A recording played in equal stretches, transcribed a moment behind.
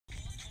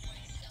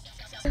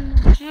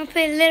I'm gonna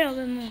play a little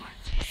bit more.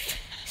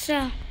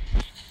 So,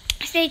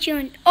 stay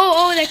tuned.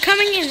 Oh, they're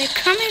coming in. They're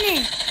coming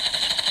in.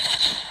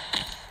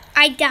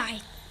 I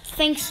died.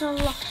 Thanks a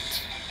lot.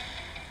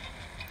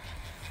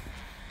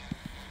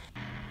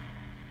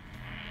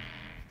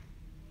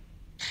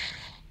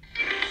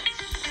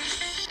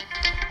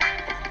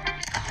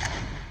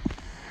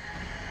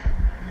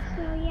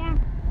 So, yeah.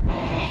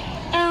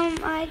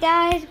 I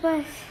died,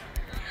 but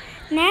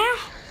now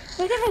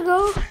we're gonna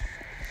go.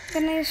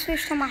 I'm gonna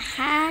switch to my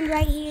hand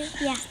right here.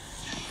 Yeah.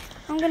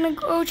 I'm gonna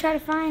go try to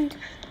find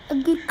a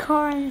good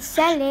car and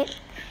sell it.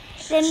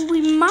 Then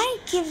we might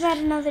give that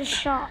another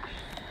shot.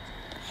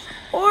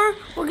 Or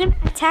we're gonna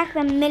attack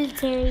the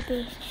military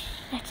base.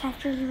 That's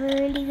actually a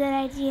really good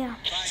idea.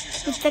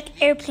 It's like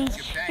airplanes.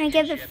 We're gonna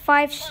get the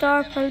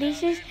 5-star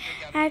polices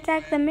and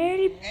attack the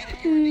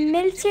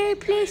military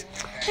place.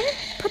 Let me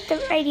put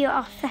the radio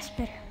off, that's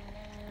better.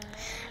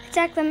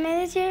 Attack the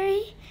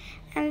military,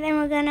 and then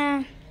we're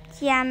gonna,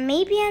 yeah,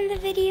 maybe end the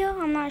video,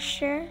 I'm not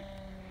sure.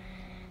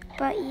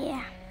 But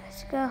yeah,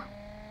 let's go.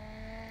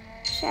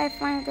 Try to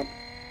find good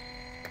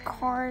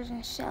cars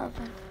and sell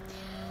them.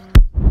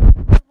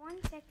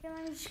 1 second,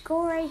 let me just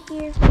go right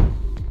here.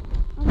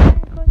 I'm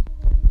gonna go to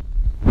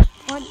the...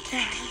 What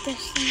the?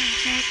 This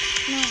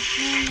no.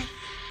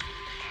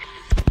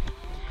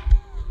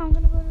 I'm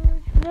gonna go to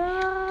Rich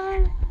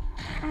Village,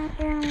 and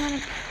then I'm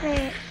gonna play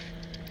it.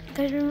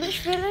 Because in Rich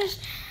Village,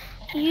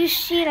 you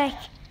see like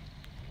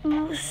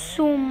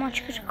so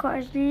much good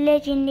cars,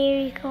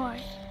 legendary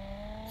cars.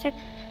 It's like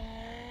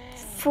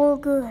full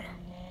good.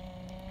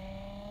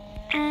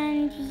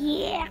 And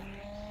yeah.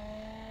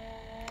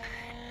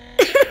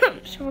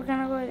 So we're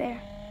gonna go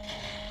there.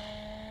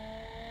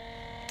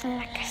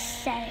 Like I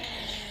said.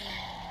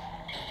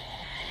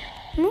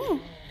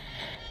 Move.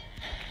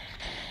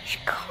 These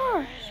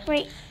cars.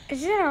 Wait,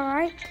 is it the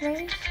right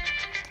place?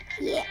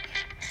 Yeah.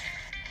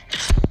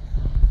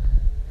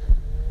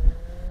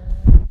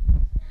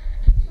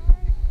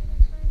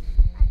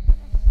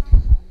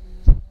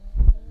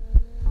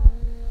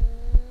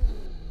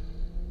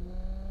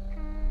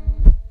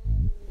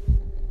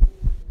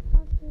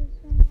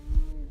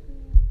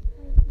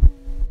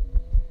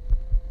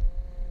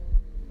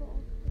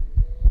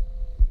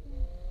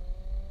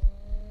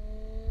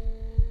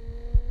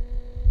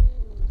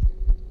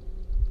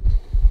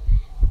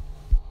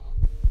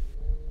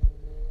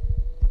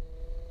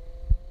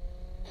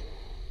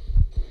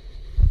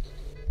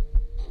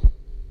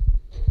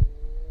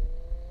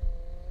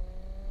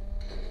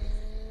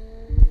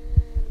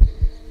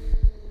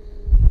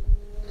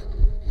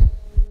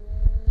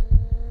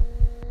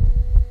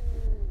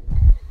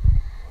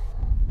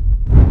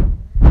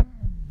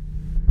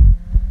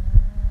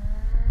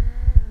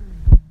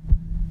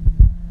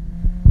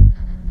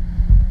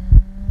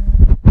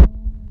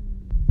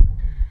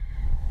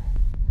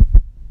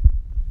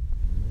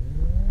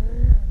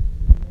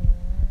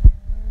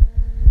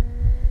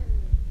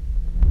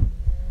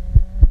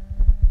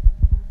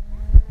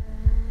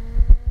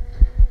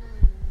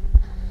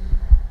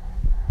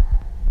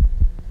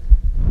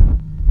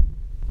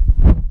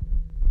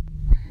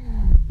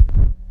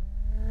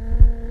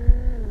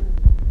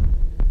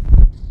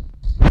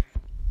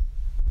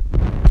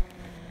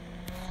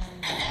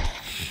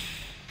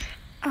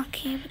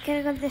 Okay, we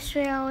gotta go this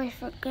way always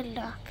for good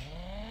luck.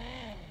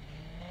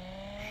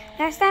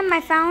 Last time I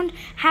found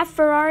half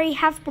Ferrari,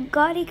 half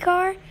Bugatti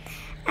car,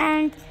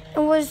 and it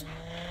was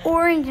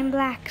orange and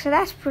black, so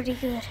that's pretty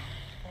good.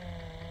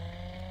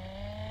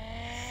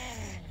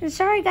 And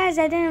sorry guys,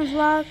 I didn't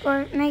vlog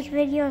or make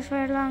videos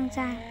for a long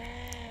time,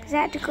 because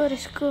I had to go to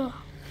school.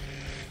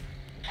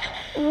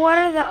 What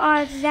are the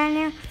odds,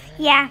 Daniel?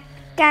 Yeah,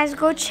 guys,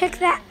 go check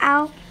that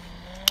out.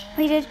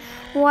 We did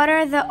What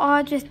Are the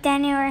Odds with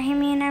Danial,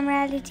 Rahimi, and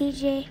Amirali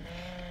TJ.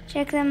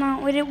 Check them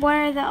out. We did What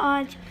Are the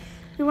Odds.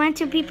 We went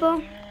to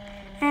people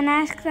and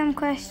asked them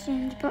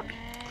questions, but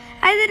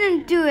I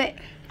didn't do it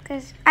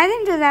because I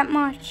didn't do that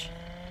much.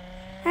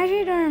 I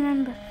actually don't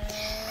remember.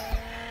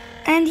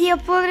 And he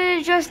uploaded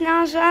it just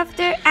now, so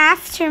after,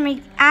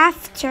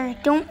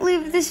 don't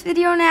leave this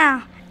video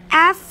now.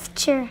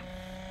 After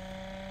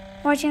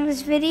watching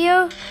this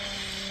video,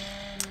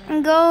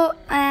 and go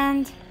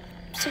and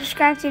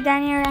subscribe to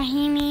Danial,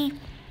 Rahimi,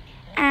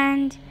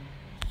 and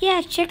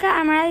yeah, check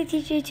out Amirali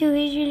TJ too.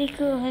 He's really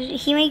cool.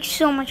 He makes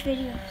so much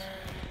videos.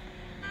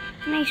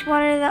 He makes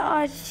What Are the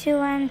Odds too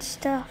and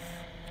stuff.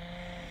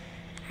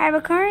 I'm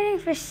recording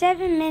for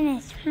 7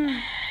 minutes.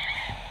 I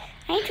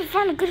need to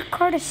find a good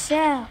car to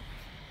sell,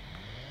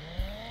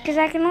 because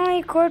I can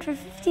only record for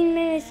 15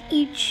 minutes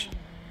each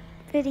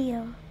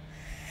video.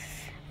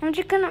 I'm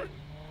just gonna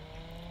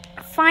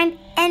find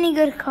any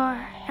good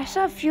car. I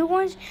saw a few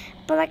ones,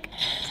 but like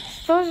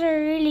those are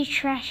really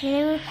trashy.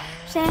 They were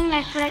selling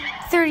like for like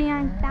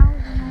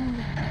 39,000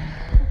 only.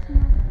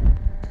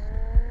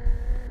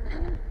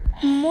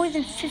 That's more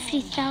than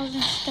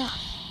 50,000 stuff.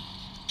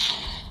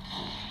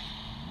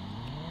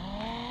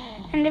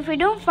 And if we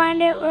don't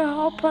find it, we'll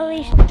call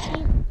police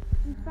and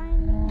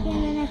find it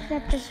in the next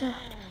episode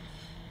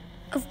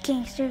of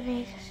Gangster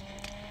Vegas.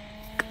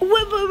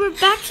 We're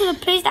back to the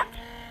place that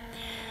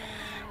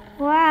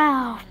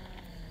Wow.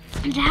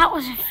 That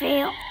was a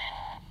fail.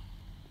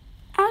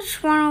 I'll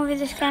just run over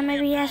this guy.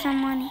 Maybe he has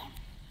some money.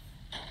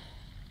 He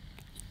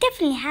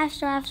definitely has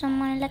to have some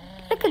money.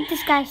 Look at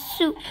this guy's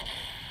suit.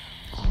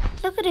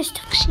 Look at his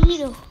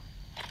tuxedo.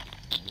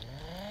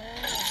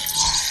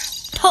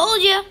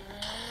 Told you.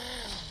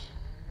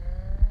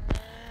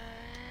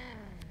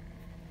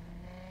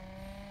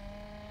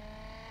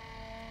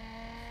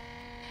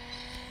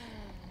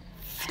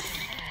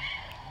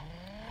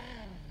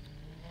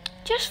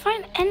 Just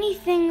find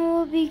anything, it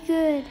will be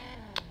good.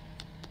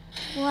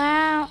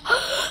 Wow.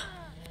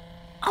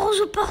 I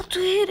was about to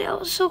hit it. I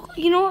was so...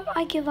 You know what?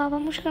 I give up.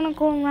 I'm just going to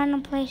go in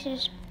random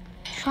places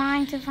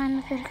trying to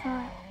find a good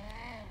car.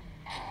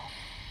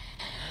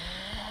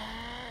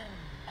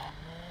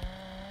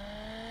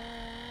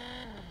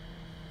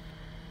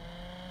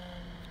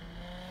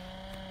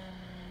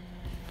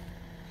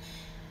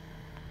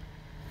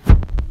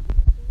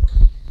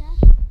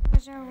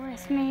 Those are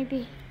worth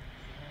maybe.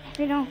 If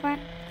you don't find...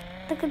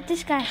 Look at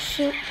this guy's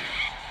suit.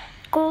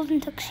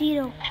 Golden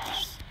tuxedo.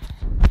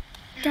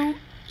 Don't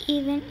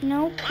even...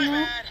 Nope,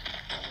 nope.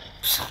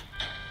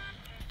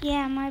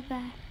 Yeah, my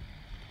bad.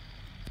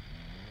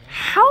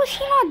 How is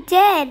he not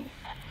dead?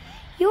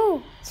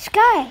 Yo, this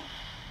guy.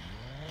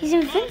 He's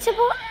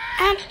invincible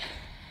and...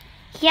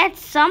 He had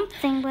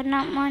something, but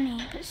not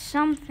money. But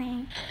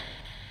something.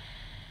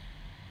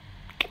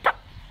 Get the...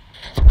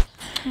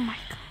 Oh my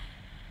god.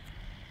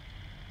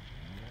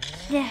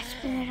 That's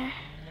better.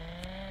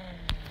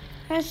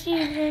 Let's see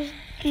if there's...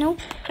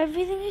 Nope,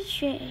 everything is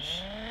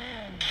trash.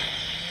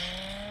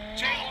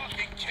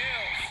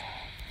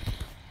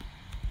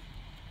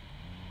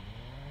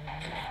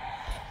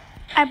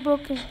 I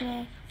broke his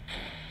leg.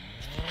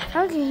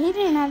 Okay, he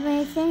didn't have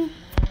anything.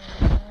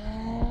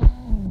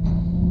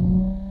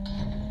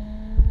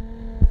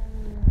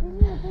 This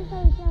is the place I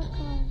saw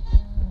cars.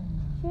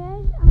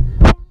 Trash,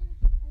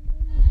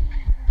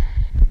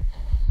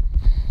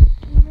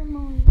 not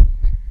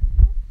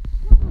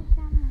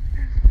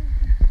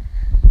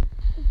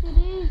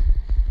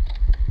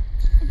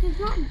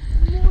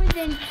more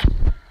than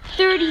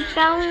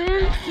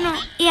 30,000. No,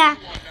 yeah.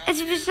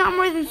 If it's not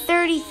more than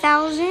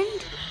 30,000,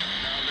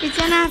 you're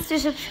gonna have to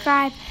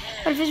subscribe.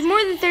 But if it's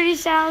more than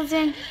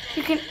 30,000,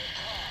 you can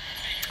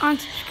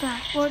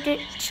unsubscribe or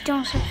just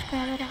don't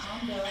subscribe at all.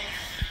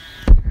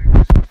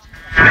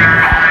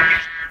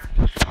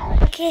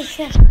 Okay,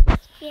 so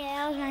yeah,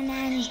 that was my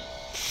nanny.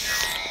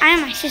 I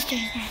am my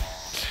sister's nanny.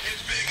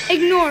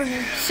 Ignore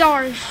her.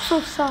 Sorry,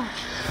 so sorry.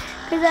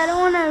 Because I don't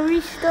want to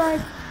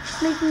restart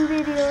making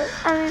videos.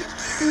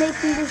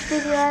 Making this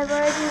video. I've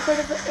already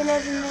recorded for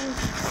 11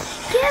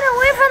 minutes. Get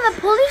away from the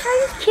police! Are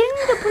you kidding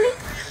me? The police.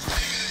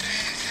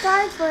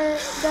 Sorry for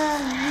the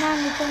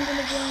nanny thing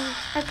gonna be on.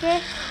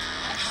 Okay.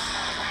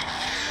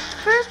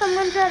 First, I'm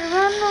gonna try to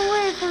run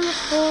away from the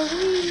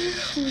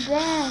police, and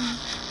then.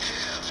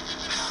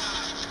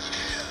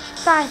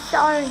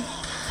 Sorry.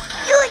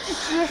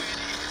 Just.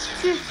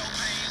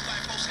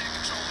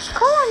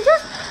 Come on,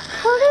 just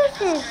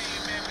police it.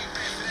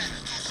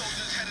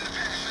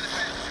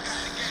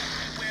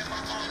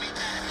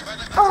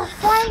 Oh,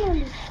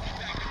 finally!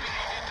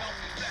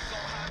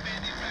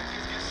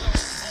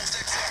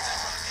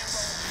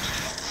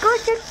 Go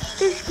check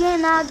this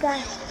game out,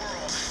 guys.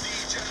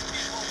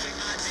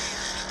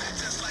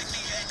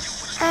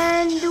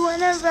 And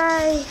whenever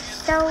I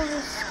sell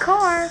this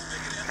car,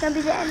 it's gonna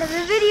be the end of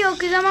the video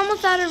because I'm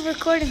almost out of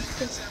recording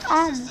space.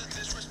 Almost.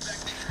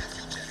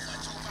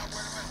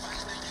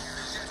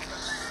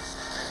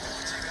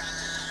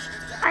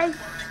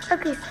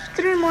 Okay,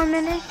 3 more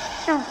minutes.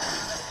 No.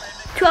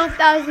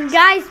 12,000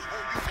 guys,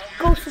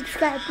 go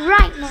subscribe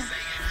right now.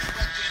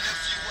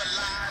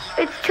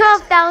 It's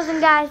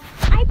 12,000 guys.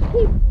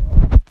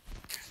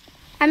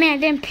 I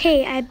didn't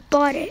pay, I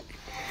bought it.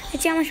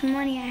 Let's see how much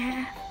money I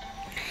have.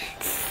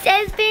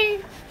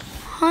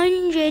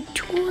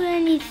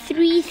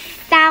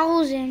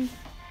 723,000.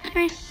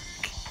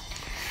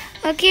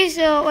 Okay,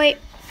 so wait,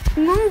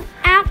 move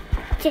out,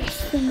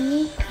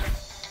 Destiny.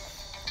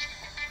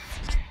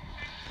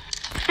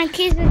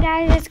 Okay, so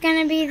guys, that's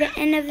gonna be the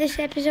end of this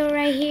episode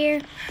right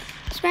here.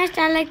 Smash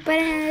that like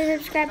button and the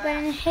subscribe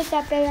button and hit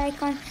that bell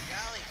icon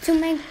to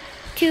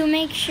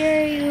make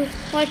sure you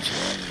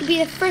be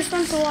the first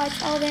one to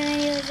watch all the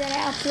videos that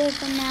I upload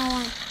from now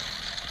on.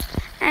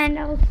 And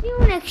I will see you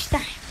next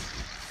time.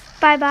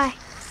 Bye bye.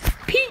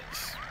 Peace.